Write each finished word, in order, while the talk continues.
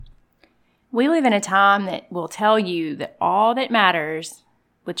We live in a time that will tell you that all that matters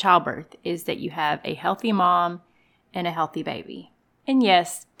with childbirth is that you have a healthy mom and a healthy baby. And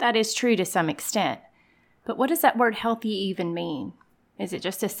yes, that is true to some extent. But what does that word healthy even mean? Is it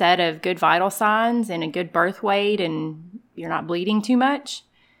just a set of good vital signs and a good birth weight and you're not bleeding too much?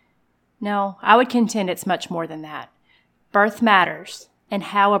 No, I would contend it's much more than that. Birth matters, and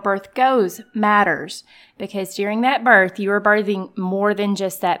how a birth goes matters, because during that birth, you are birthing more than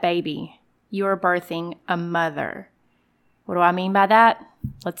just that baby. You are birthing a mother. What do I mean by that?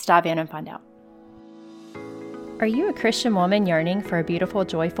 Let's dive in and find out. Are you a Christian woman yearning for a beautiful,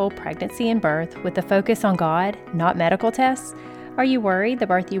 joyful pregnancy and birth with a focus on God, not medical tests? Are you worried the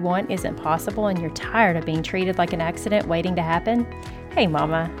birth you want isn't possible and you're tired of being treated like an accident waiting to happen? Hey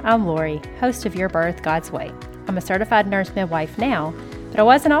Mama, I'm Lori, host of Your Birth God's Way. I'm a certified nurse midwife now, but I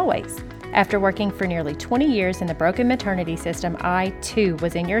wasn't always. After working for nearly 20 years in the broken maternity system, I too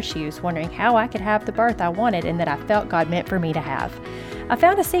was in your shoes wondering how I could have the birth I wanted and that I felt God meant for me to have. I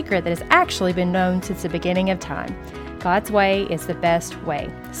found a secret that has actually been known since the beginning of time. God's way is the best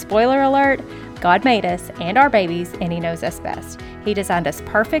way. Spoiler alert, God made us and our babies, and He knows us best. He designed us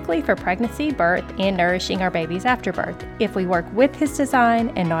perfectly for pregnancy, birth, and nourishing our babies after birth, if we work with His design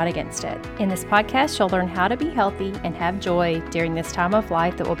and not against it. In this podcast, you'll learn how to be healthy and have joy during this time of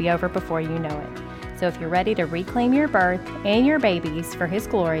life that will be over before you know it. So if you're ready to reclaim your birth and your babies for His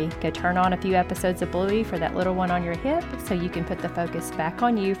glory, go turn on a few episodes of Bluey for that little one on your hip so you can put the focus back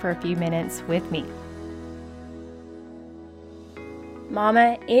on you for a few minutes with me.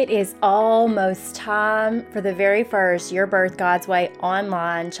 Mama, it is almost time for the very first Your Birth God's Way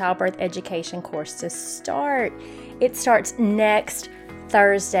online childbirth education course to start. It starts next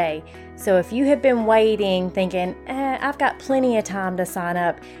Thursday. So if you have been waiting thinking, I've got plenty of time to sign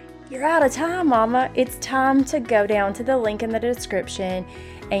up, you're out of time, Mama. It's time to go down to the link in the description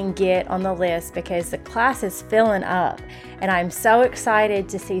and get on the list because the class is filling up. And I'm so excited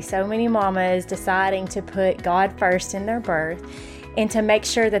to see so many mamas deciding to put God first in their birth and to make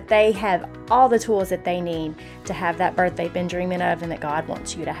sure that they have all the tools that they need to have that birth they've been dreaming of and that God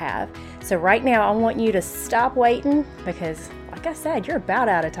wants you to have. So right now, I want you to stop waiting because, like I said, you're about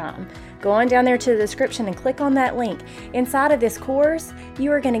out of time. Go on down there to the description and click on that link. Inside of this course,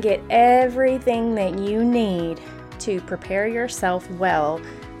 you are going to get everything that you need to prepare yourself well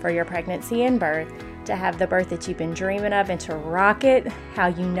for your pregnancy and birth, to have the birth that you've been dreaming of and to rock it how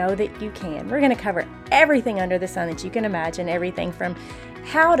you know that you can. We're going to cover everything under the sun that you can imagine, everything from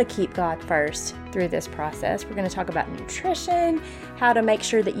how to keep God first through this process. We're going to talk about nutrition, how to make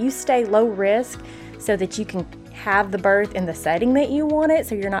sure that you stay low risk so that you can have the birth in the setting that you want it,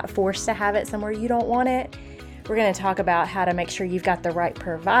 so you're not forced to have it somewhere you don't want it. We're going to talk about how to make sure you've got the right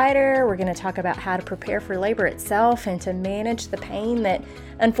provider. We're going to talk about how to prepare for labor itself and to manage the pain that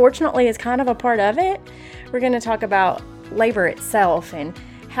unfortunately is kind of a part of it. We're going to talk about labor itself and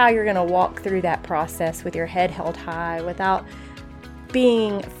how you're going to walk through that process with your head held high without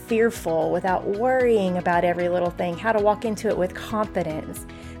being fearful, without worrying about every little thing, how to walk into it with confidence.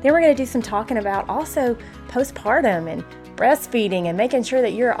 Then we're going to do some talking about also postpartum and breastfeeding and making sure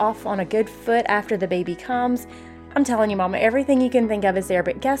that you're off on a good foot after the baby comes. I'm telling you, Mama, everything you can think of is there.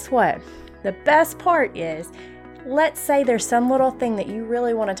 But guess what? The best part is, let's say there's some little thing that you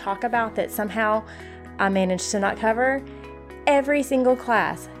really want to talk about that somehow I managed to not cover. Every single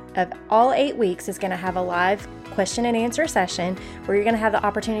class of all 8 weeks is going to have a live question and answer session where you're going to have the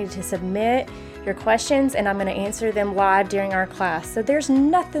opportunity to submit your questions, and I'm going to answer them live during our class. So there's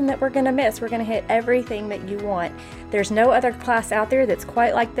nothing that we're going to miss. We're going to hit everything that you want. There's no other class out there that's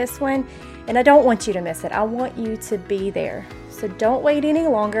quite like this one, and I don't want you to miss it. I want you to be there. So don't wait any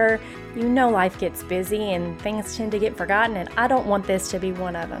longer. You know life gets busy and things tend to get forgotten, and I don't want this to be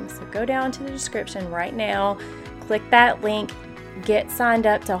one of them. So go down to the description right now, click that link, get signed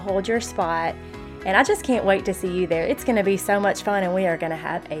up to hold your spot, and I just can't wait to see you there. It's going to be so much fun, and we are going to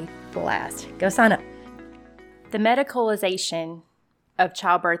have a blast. Go sign up. The medicalization of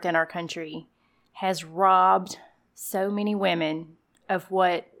childbirth in our country has robbed so many women of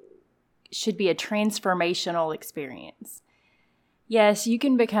what should be a transformational experience. Yes, you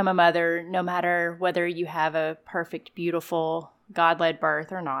can become a mother no matter whether you have a perfect, beautiful, God-led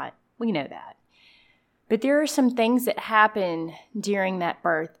birth or not. We know that. But there are some things that happen during that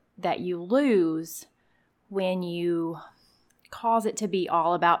birth that you lose when you cause it to be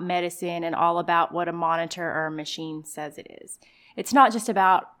all about medicine and all about what a monitor or a machine says it is. It's not just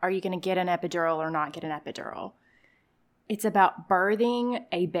about, are you going to get an epidural or not get an epidural? It's about birthing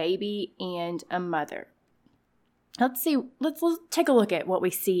a baby and a mother. Let's take a look at what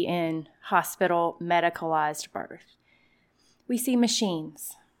we see in hospital medicalized birth. We see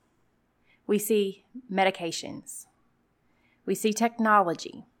machines. We see medications. We see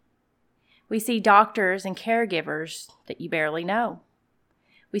technology. We see doctors and caregivers that you barely know.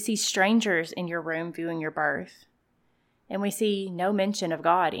 We see strangers in your room viewing your birth. And we see no mention of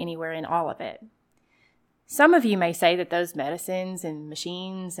God anywhere in all of it. Some of you may say that those medicines and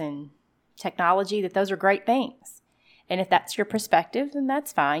machines and technology, that those are great things. And if that's your perspective, then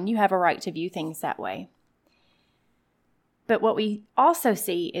that's fine. You have a right to view things that way. But what we also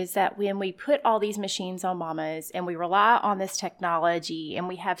see is that when we put all these machines on mamas and we rely on this technology and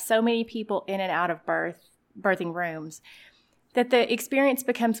we have so many people in and out of birthing rooms, that the experience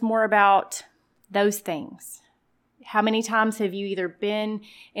becomes more about those things. How many times have you either been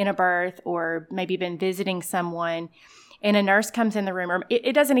in a birth or maybe been visiting someone and a nurse comes in the room, or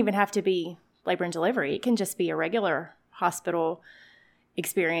it doesn't even have to be labor and delivery. It can just be a regular hospital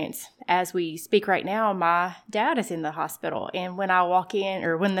experience. As we speak right now, my dad is in the hospital. And when I walk in,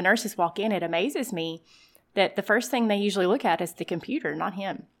 or when the nurses walk in, it amazes me that the first thing they usually look at is the computer, not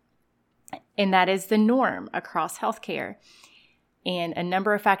him. And that is the norm across healthcare. And a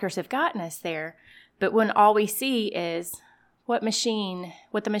number of factors have gotten us there. But when all we see is what the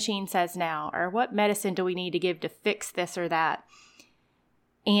machine says now, or what medicine do we need to give to fix this or that,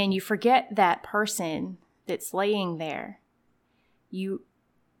 and you forget that person that's laying there, you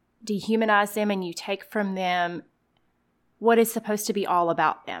dehumanize them and you take from them what is supposed to be all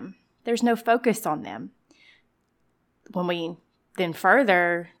about them. There's no focus on them. When we then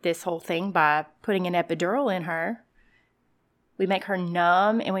further this whole thing by putting an epidural in her, we make her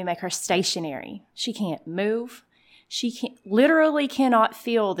numb and we make her stationary. She can't move. She literally cannot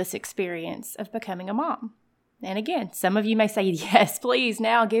feel this experience of becoming a mom. And again, some of you may say, yes, please,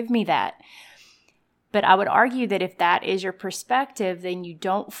 now give me that. But I would argue that if that is your perspective, then you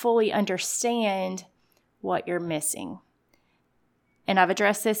don't fully understand what you're missing. And I've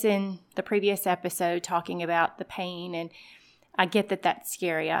addressed this in the previous episode, talking about the pain, and I get that that's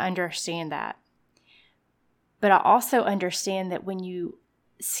scary. I understand that. But I also understand that when you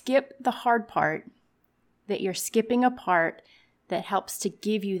skip the hard part, that you're skipping a part that helps to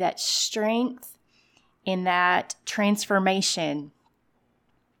give you that strength and that transformation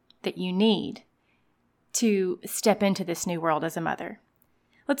that you need to step into this new world as a mother.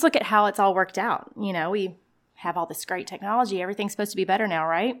 Let's look at how it's all worked out. You know, we have all this great technology. Everything's supposed to be better now,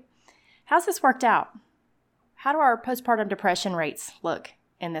 right? How's this worked out? How do our postpartum depression rates look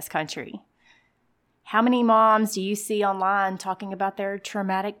in this country? How many moms do you see online talking about their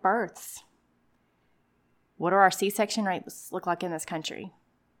traumatic births? What do our C-section rates look like in this country?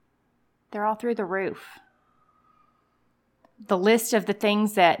 They're all through the roof. The list of the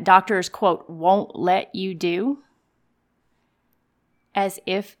things that doctors, quote, won't let you do, as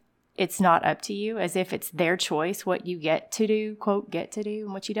if it's not up to you, as if it's their choice what you get to do, quote, get to do,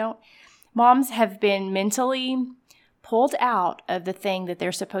 and what you don't. Moms have been mentally pulled out of the thing that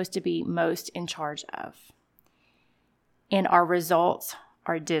they're supposed to be most in charge of. And our results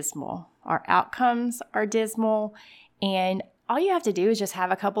are dismal. Our outcomes are dismal. And all you have to do is just have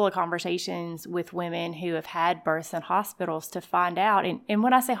a couple of conversations with women who have had births in hospitals to find out. And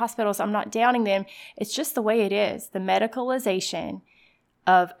when I say hospitals, I'm not downing them. It's just the way it is. The medicalization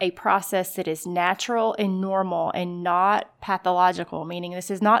of a process that is natural and normal and not pathological, meaning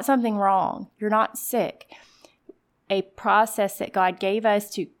this is not something wrong. You're not sick. A process that God gave us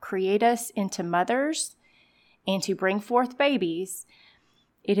to create us into mothers and to bring forth babies.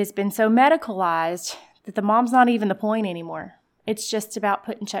 It has been so medicalized that the mom's not even the point anymore. It's just about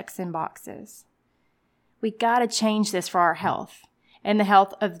putting checks in boxes. We got to change this for our health and the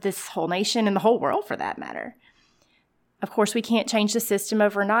health of this whole nation and the whole world for that matter. Of course, we can't change the system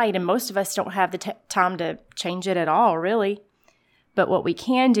overnight, and most of us don't have the time to change it at all, really. But what we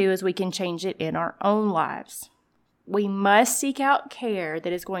can do is we can change it in our own lives. We must seek out care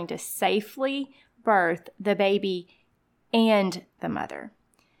that is going to safely birth the baby and the mother.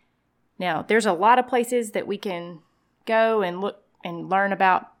 Now, there's a lot of places that we can go and look and learn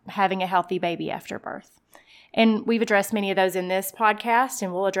about having a healthy baby after birth. And we've addressed many of those in this podcast,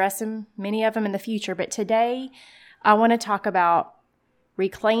 and we'll address many of them in the future. But today, I want to talk about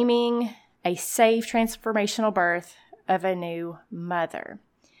reclaiming a safe transformational birth of a new mother.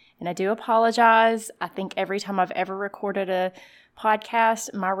 And I do apologize. I think every time I've ever recorded a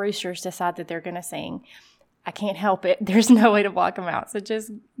podcast, my roosters decide that they're going to sing. I can't help it. There's no way to block them out. So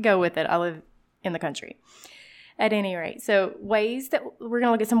just go with it. I live in the country. At any rate, so we're going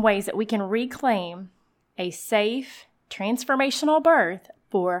to look at some ways that we can reclaim a safe transformational birth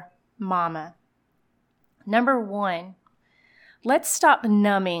for mama. Number 1, let's stop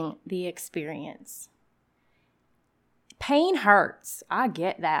numbing the experience. Pain hurts. I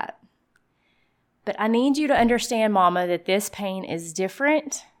get that. But I need you to understand, Mama, that this pain is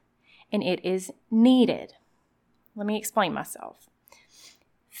different and it is needed. Let me explain myself.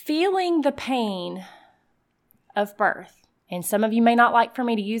 Feeling the pain of birth, and some of you may not like for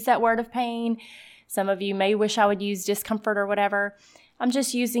me to use that word of pain. Some of you may wish I would use discomfort or whatever. I'm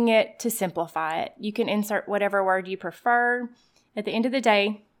just using it to simplify it. You can insert whatever word you prefer. At the end of the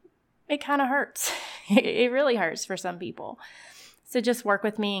day, it kind of hurts. It really hurts for some people. So just work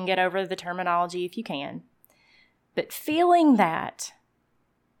with me and get over the terminology if you can. But feeling that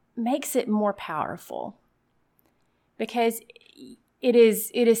makes it more powerful because it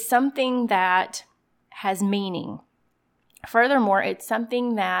is something that has meaning. Furthermore, it's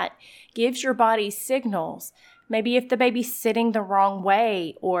something that gives your body signals. Maybe if the baby's sitting the wrong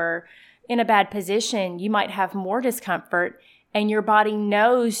way or in a bad position, you might have more discomfort, and your body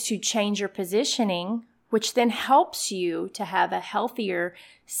knows to change your positioning, which then helps you to have a healthier,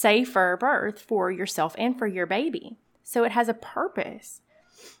 safer birth for yourself and for your baby. So it has a purpose.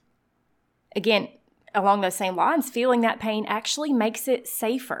 Again, along those same lines, feeling that pain actually makes it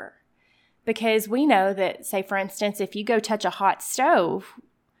safer. Because we know that, say, for instance, if you go touch a hot stove,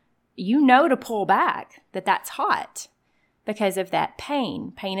 you know to pull back, that that's hot because of that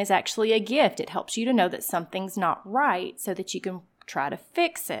pain. Pain is actually a gift. It helps you to know that something's not right so that you can try to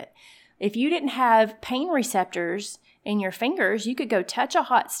fix it. If you didn't have pain receptors in your fingers, you could go touch a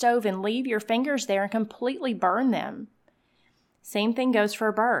hot stove and leave your fingers there and completely burn them. Same thing goes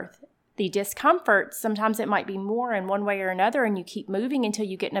for birth. The discomfort, sometimes it might be more in one way or another, and you keep moving until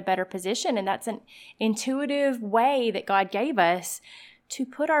you get in a better position. And that's an intuitive way that God gave us to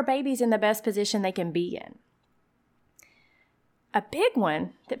put our babies in the best position they can be in. A big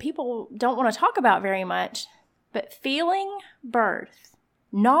one that people don't want to talk about very much, but feeling birth,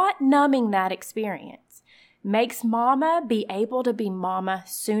 not numbing that experience, makes mama be able to be mama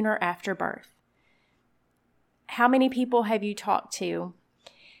sooner after birth. How many people have you talked to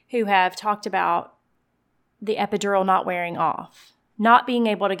who have talked about the epidural not wearing off, not being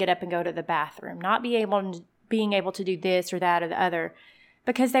able to get up and go to the bathroom, not being able to do this or that or the other,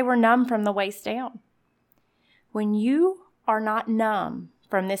 because they were numb from the waist down? When you are not numb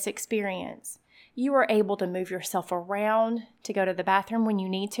from this experience, you are able to move yourself around, to go to the bathroom when you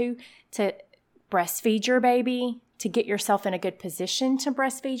need to breastfeed your baby, to get yourself in a good position to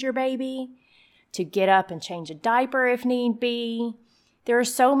breastfeed your baby, to get up and change a diaper if need be. There are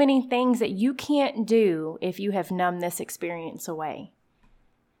so many things that you can't do if you have numbed this experience away.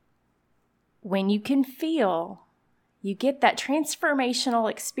 When you can feel, you get that transformational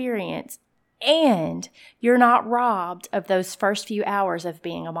experience, and you're not robbed of those first few hours of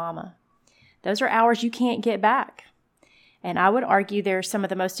being a mama. Those are hours you can't get back. And I would argue they're some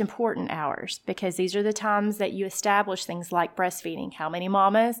of the most important hours because these are the times that you establish things like breastfeeding. How many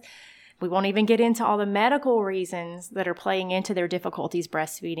mamas? We won't even get into all the medical reasons that are playing into their difficulties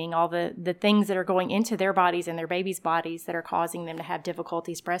breastfeeding, all the things that are going into their bodies and their babies' bodies that are causing them to have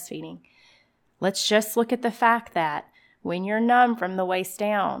difficulties breastfeeding. Let's just look at the fact that when you're numb from the waist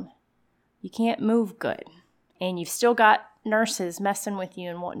down, you can't move good. And you've still got nurses messing with you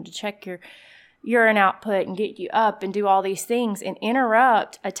and wanting to check your urine output and get you up and do all these things and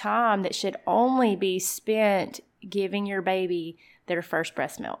interrupt a time that should only be spent giving your baby their first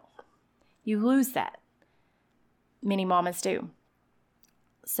breast milk. You lose that. Many mamas do.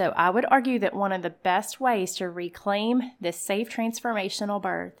 So I would argue that one of the best ways to reclaim this safe transformational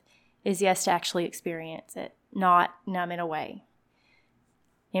birth is, yes, to actually experience it, not numb it away.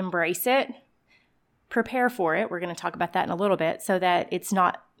 Embrace it. Prepare for it. We're going to talk about that in a little bit so that it's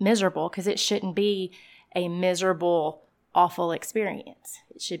not miserable, because it shouldn't be a miserable, awful experience.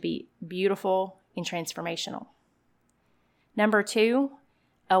 It should be beautiful and transformational. Number 2,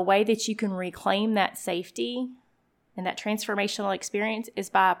 a way that you can reclaim that safety and that transformational experience is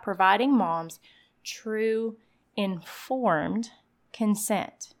by providing moms true, informed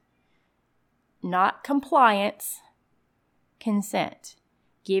consent. Not compliance, consent.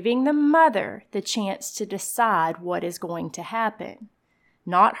 Giving the mother the chance to decide what is going to happen.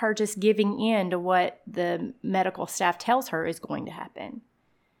 Not her just giving in to what the medical staff tells her is going to happen.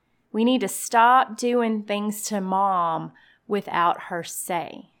 We need to stop doing things to mom without her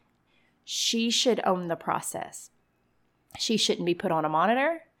say. She should own the process. She shouldn't be put on a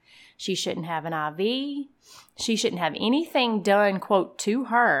monitor. She shouldn't have an IV. She shouldn't have anything done, quote, to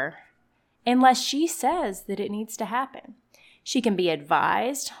her unless she says that it needs to happen. She can be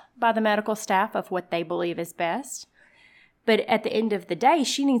advised by the medical staff of what they believe is best. But at the end of the day,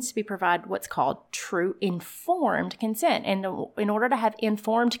 she needs to be provided what's called true informed consent. And in order to have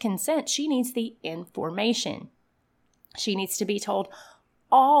informed consent, she needs the information. She needs to be told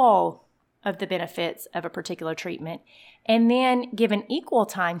all of the benefits of a particular treatment and then give an equal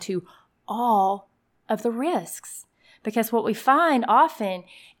time to all of the risks. Because what we find often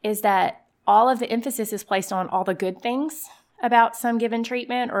is that all of the emphasis is placed on all the good things about some given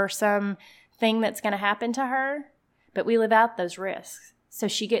treatment or some thing that's going to happen to her, but we live out those risks. So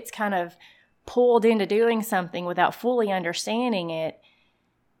she gets kind of pulled into doing something without fully understanding it,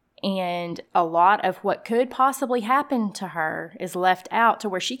 and a lot of what could possibly happen to her is left out to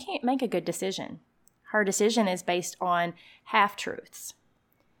where she can't make a good decision. Her decision is based on half-truths.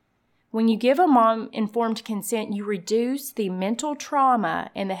 When you give a mom informed consent, you reduce the mental trauma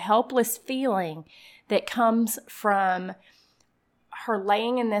and the helpless feeling that comes from her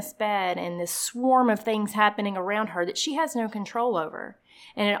laying in this bed and this swarm of things happening around her that she has no control over.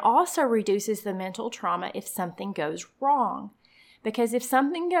 And it also reduces the mental trauma if something goes wrong. Because if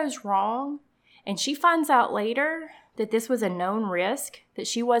something goes wrong and she finds out later that this was a known risk that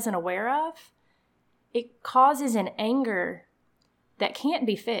she wasn't aware of, it causes an anger that can't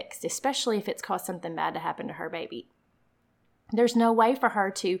be fixed, especially if it's caused something bad to happen to her baby. There's no way for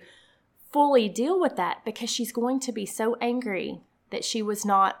her to fully deal with that because she's going to be so angry that she was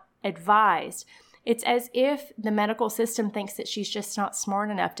not advised. It's as if the medical system thinks that she's just not smart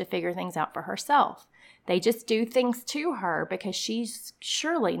enough to figure things out for herself. They just do things to her because she's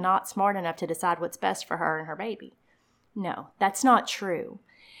surely not smart enough to decide what's best for her and her baby. No, that's not true.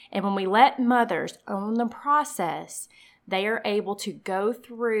 And when we let mothers own the process, they are able to go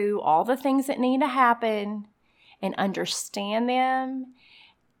through all the things that need to happen and understand them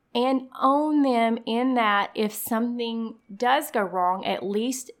and own them in that if something does go wrong, at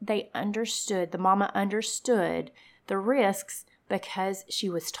least the mama understood the risks because she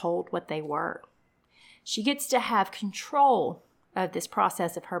was told what they were. She gets to have control of this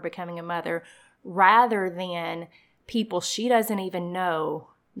process of her becoming a mother rather than people she doesn't even know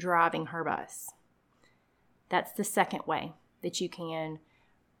driving her bus. That's the second way that you can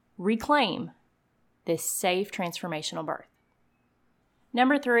reclaim this safe transformational birth.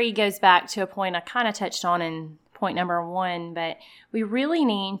 Number 3 goes back to a point I kind of touched on in point number 1, but we really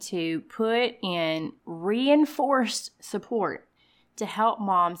need to put in reinforced support to help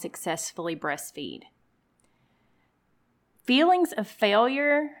mom successfully breastfeed. Feelings of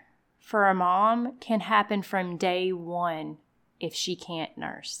failure for a mom can happen from day 1 if she can't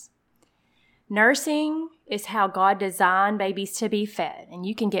nurse. Nursing is how God designed babies to be fed. And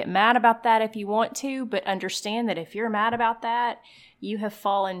you can get mad about that if you want to, but understand that if you're mad about that, you have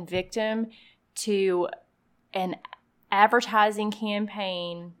fallen victim to an advertising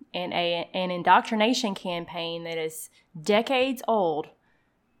campaign and an indoctrination campaign that is decades old,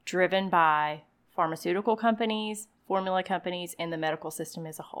 driven by pharmaceutical companies, formula companies, and the medical system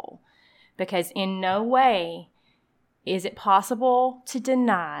as a whole. Because in no way is it possible to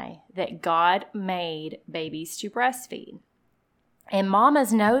deny that God made babies to breastfeed. And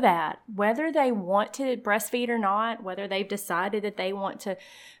mamas know that, whether they want to breastfeed or not, whether they've decided that they want to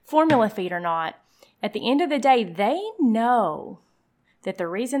formula feed or not, at the end of the day, they know that the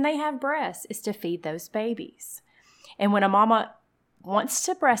reason they have breasts is to feed those babies. And when a mama wants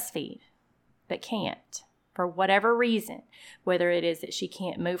to breastfeed but can't, for whatever reason, whether it is that she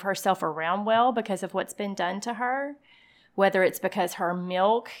can't move herself around well because of what's been done to her, whether it's because her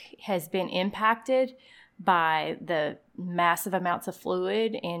milk has been impacted by the massive amounts of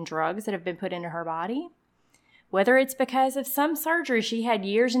fluid and drugs that have been put into her body, whether it's because of some surgery she had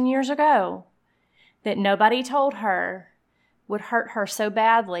years and years ago that nobody told her would hurt her so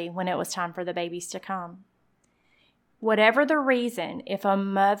badly when it was time for the babies to come. Whatever the reason, if a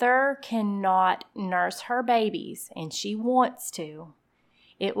mother cannot nurse her babies and she wants to,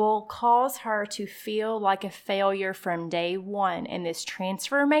 it will cause her to feel like a failure from day 1. And this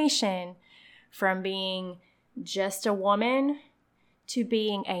transformation from being just a woman to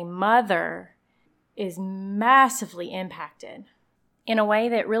being a mother is massively impacted in a way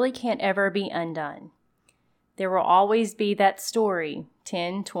that really can't ever be undone. There will always be that story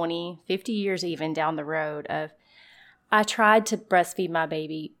 10, 20, 50 years even down the road of, I tried to breastfeed my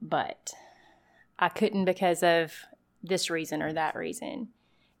baby, but I couldn't because of this reason or that reason.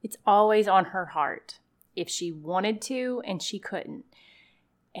 It's always on her heart if she wanted to and she couldn't.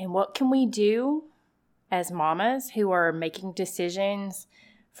 And what can we do as mamas who are making decisions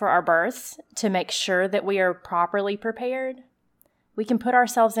for our births to make sure that we are properly prepared? We can put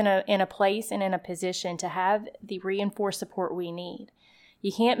ourselves in a place and in a position to have the reinforced support we need.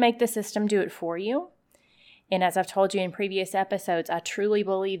 You can't make the system do it for you. And as I've told you in previous episodes, I truly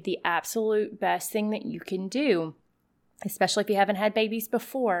believe the absolute best thing that you can do, especially if you haven't had babies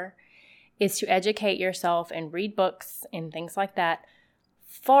before, is to educate yourself and read books and things like that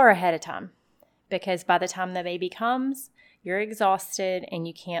far ahead of time, because by the time the baby comes, you're exhausted and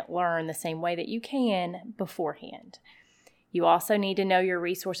you can't learn the same way that you can beforehand. You also need to know your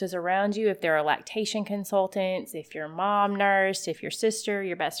resources around you, if there are lactation consultants, if your mom nursed, if your sister,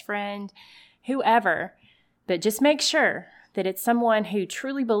 your best friend, whoever. But just make sure that it's someone who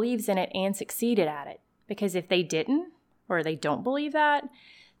truly believes in it and succeeded at it. Because if they didn't, or they don't believe that,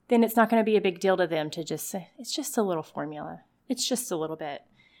 then it's not going to be a big deal to them to just say, it's just a little formula. It's just a little bit,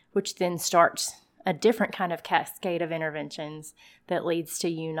 which then starts a different kind of cascade of interventions that leads to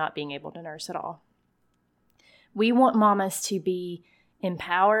you not being able to nurse at all. We want mamas to be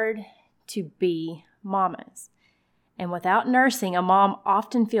empowered to be mamas. And without nursing, a mom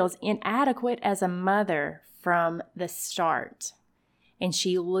often feels inadequate as a mother from the start. And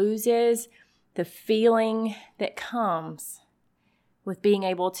she loses the feeling that comes with being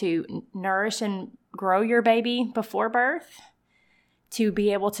able to nourish and grow your baby before birth, to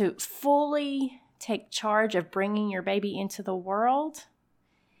be able to fully take charge of bringing your baby into the world,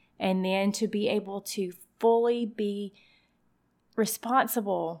 and then to be able to fully be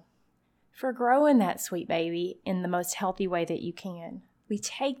responsible for growing that sweet baby in the most healthy way that you can. We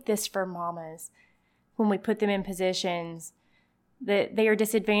take this for mamas when we put them in positions that they are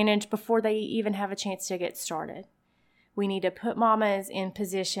disadvantaged before they even have a chance to get started. We need to put mamas in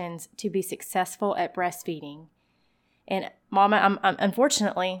positions to be successful at breastfeeding. And mama,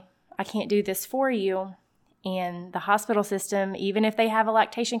 unfortunately, I can't do this for you. And the hospital system, even if they have a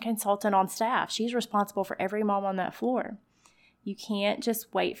lactation consultant on staff, she's responsible for every mom on that floor. You can't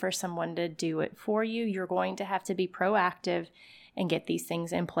just wait for someone to do it for you. You're going to have to be proactive and get these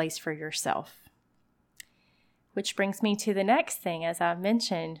things in place for yourself. Which brings me to the next thing. As I've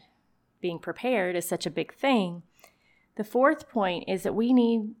mentioned, being prepared is such a big thing. The fourth point is that we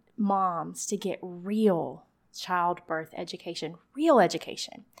need moms to get real childbirth education, real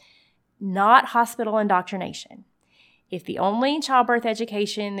education, not hospital indoctrination. If the only childbirth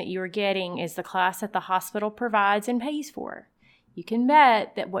education that you're getting is the class that the hospital provides and pays for, you can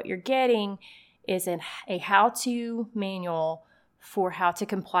bet that what you're getting is a how-to manual for how to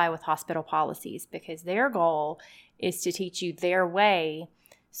comply with hospital policies, because their goal is to teach you their way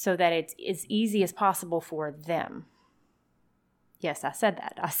so that it's as easy as possible for them. Yes, I said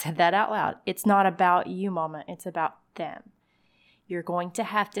that. I said that out loud. It's not about you, mama. It's about them. You're going to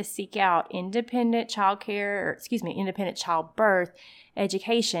have to seek out independent childbirth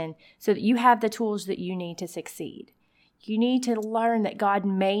education so that you have the tools that you need to succeed. You need to learn that God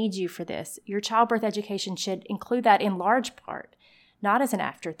made you for this. Your childbirth education should include that in large part, not as an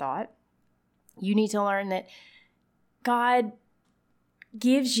afterthought. You need to learn that God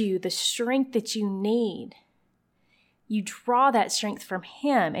gives you the strength that you need. You draw that strength from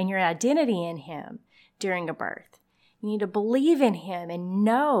Him and your identity in Him during a birth. You need to believe in Him and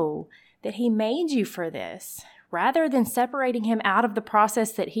know that He made you for this, rather than separating Him out of the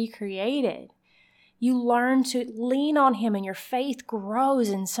process that He created. You learn to lean on Him, and your faith grows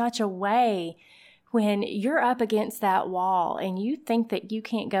in such a way when you're up against that wall and you think that you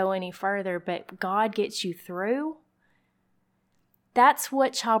can't go any further, but God gets you through. That's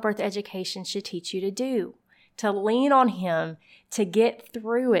what childbirth education should teach you to do. To lean on Him, to get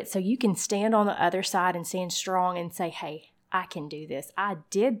through it so you can stand on the other side and stand strong and say, hey, I can do this. I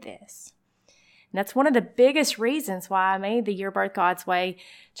did this. And that's one of the biggest reasons why I made the Your Birth God's Way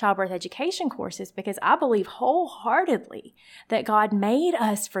childbirth education courses, because I believe wholeheartedly that God made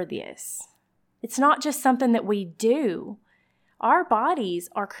us for this. It's not just something that we do. Our bodies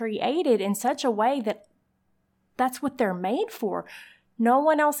are created in such a way that that's what they're made for. No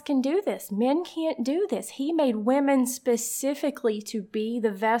one else can do this. Men can't do this. He made women specifically to be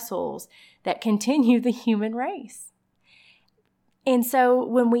the vessels that continue the human race. And so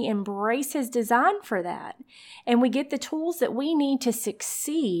when we embrace His design for that, and we get the tools that we need to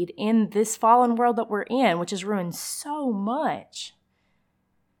succeed in this fallen world that we're in, which has ruined so much,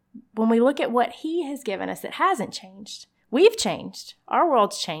 when we look at what He has given us that hasn't changed, we've changed. Our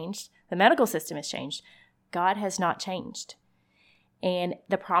world's changed. The medical system has changed. God has not changed. And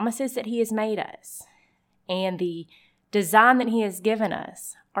the promises that He has made us and the design that He has given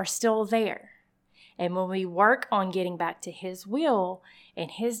us are still there. And when we work on getting back to His will and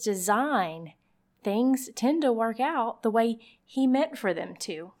His design, things tend to work out the way He meant for them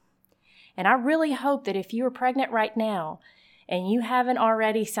to. And I really hope that if you are pregnant right now and you haven't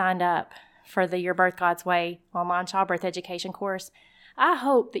already signed up for the Your Birth God's Way online childbirth education course, I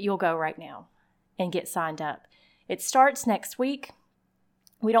hope that you'll go right now and get signed up. It starts next week.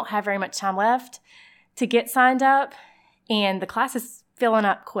 We don't have very much time left to get signed up, and the class is filling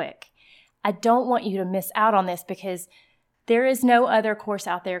up quick. I don't want you to miss out on this, because There is no other course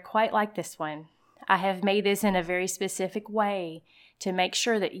out there quite like this one. I have made this in a very specific way to make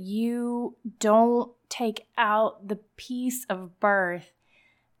sure that you don't take out the piece of birth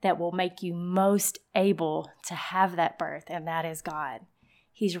that will make you most able to have that birth, and that is God.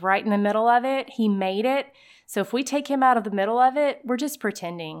 He's right in the middle of it. He made it. So if we take him out of the middle of it, we're just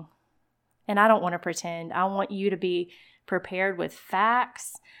pretending. And I don't want to pretend. I want you to be prepared with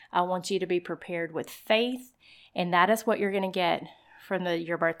facts. I want you to be prepared with faith. And that is what you're going to get from the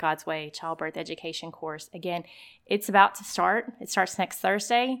Your Birth God's Way childbirth education course. Again, it's about to start. It starts next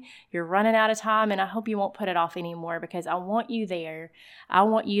Thursday. You're running out of time, and I hope you won't put it off anymore because I want you there. I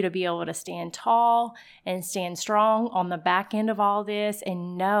want you to be able to stand tall and stand strong on the back end of all this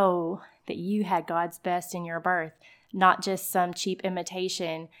and know that you had God's best in your birth, not just some cheap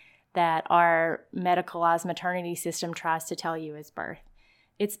imitation that our medicalized maternity system tries to tell you is birth.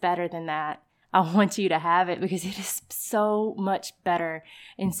 It's better than that. I want you to have it because it is so much better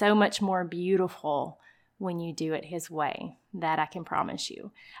and so much more beautiful when you do it his way. That I can promise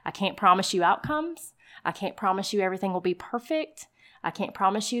you. I can't promise you outcomes. I can't promise you everything will be perfect. I can't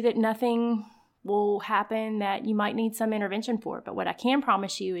promise you that nothing will happen that you might need some intervention for. But what I can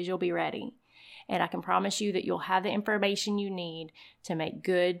promise you is you'll be ready. And I can promise you that you'll have the information you need to make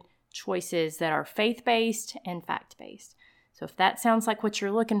good choices that are faith-based and fact-based. So if that sounds like what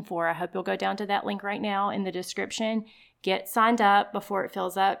you're looking for, I hope you'll go down to that link right now in the description. Get signed up before it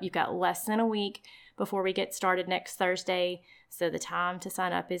fills up. You've got less than a week before we get started next Thursday. So the time to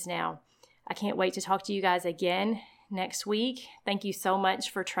sign up is now. I can't wait to talk to you guys again next week. Thank you so much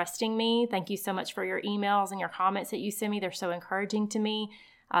for trusting me. Thank you so much for your emails and your comments that you send me. They're so encouraging to me.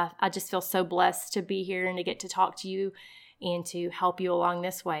 I just feel so blessed to be here and to get to talk to you and to help you along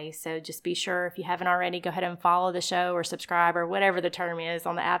this way. So just be sure, if you haven't already, go ahead and follow the show or subscribe or whatever the term is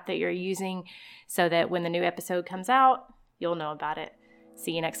on the app that you're using so that when the new episode comes out, you'll know about it.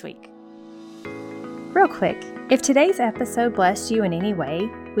 See you next week. Real quick, if today's episode blessed you in any way,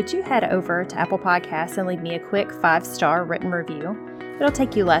 would you head over to Apple Podcasts and leave me a quick 5-star written review? It'll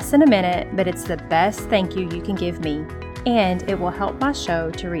take you less than a minute, but it's the best thank you you can give me. And it will help my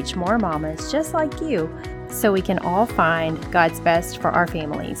show to reach more mamas just like you so we can all find God's best for our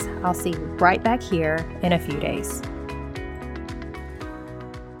families. I'll see you right back here in a few days.